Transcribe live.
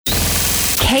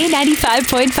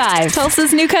K95.5,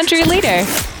 Tulsa's new country leader.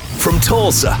 From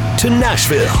Tulsa to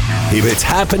Nashville, if it's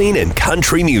happening in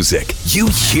country music, you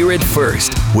hear it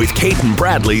first with Cait and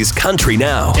Bradley's Country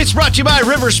Now. It's brought to you by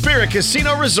River Spirit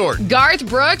Casino Resort. Garth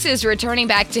Brooks is returning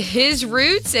back to his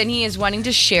roots, and he is wanting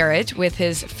to share it with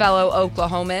his fellow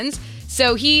Oklahomans.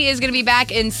 So he is going to be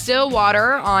back in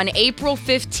Stillwater on April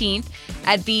 15th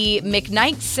at the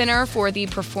McKnight Center for the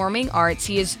Performing Arts.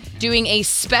 He is doing a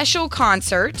special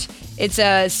concert. It's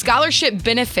a scholarship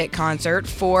benefit concert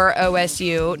for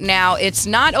OSU. Now, it's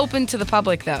not open to the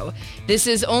public, though. This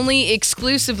is only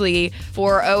exclusively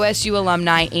for OSU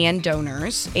alumni and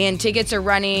donors. And tickets are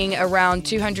running around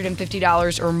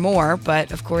 $250 or more,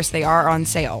 but of course they are on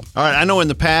sale. All right, I know in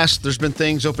the past there's been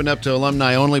things opened up to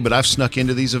alumni only, but I've snuck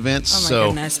into these events. Oh my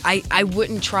goodness. I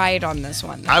wouldn't try it on this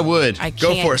one, though. I would.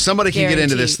 Go for it. Somebody can get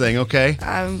into this thing, okay?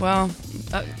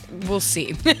 We'll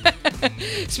see.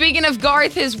 Speaking of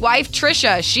Garth, his wife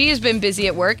Trisha, she has been busy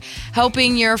at work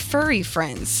helping your furry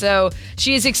friends. So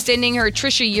she is extending her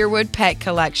Trisha Yearwood pet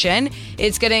collection.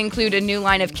 It's going to include a new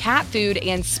line of cat food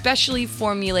and specially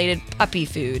formulated puppy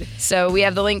food. So we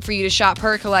have the link for you to shop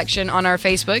her collection on our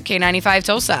Facebook, K95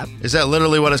 Tulsa. Is that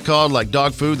literally what it's called, like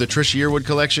dog food, the Trisha Yearwood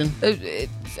collection?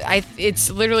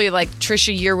 It's literally like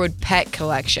Trisha Yearwood pet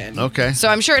collection. Okay. So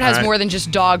I'm sure it has more than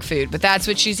just dog food, but that's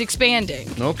what she's expanding.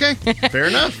 Okay, fair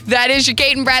enough. That is your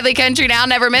Cait and Bradley Country Now.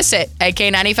 Never miss it at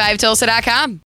K95Tulsa.com.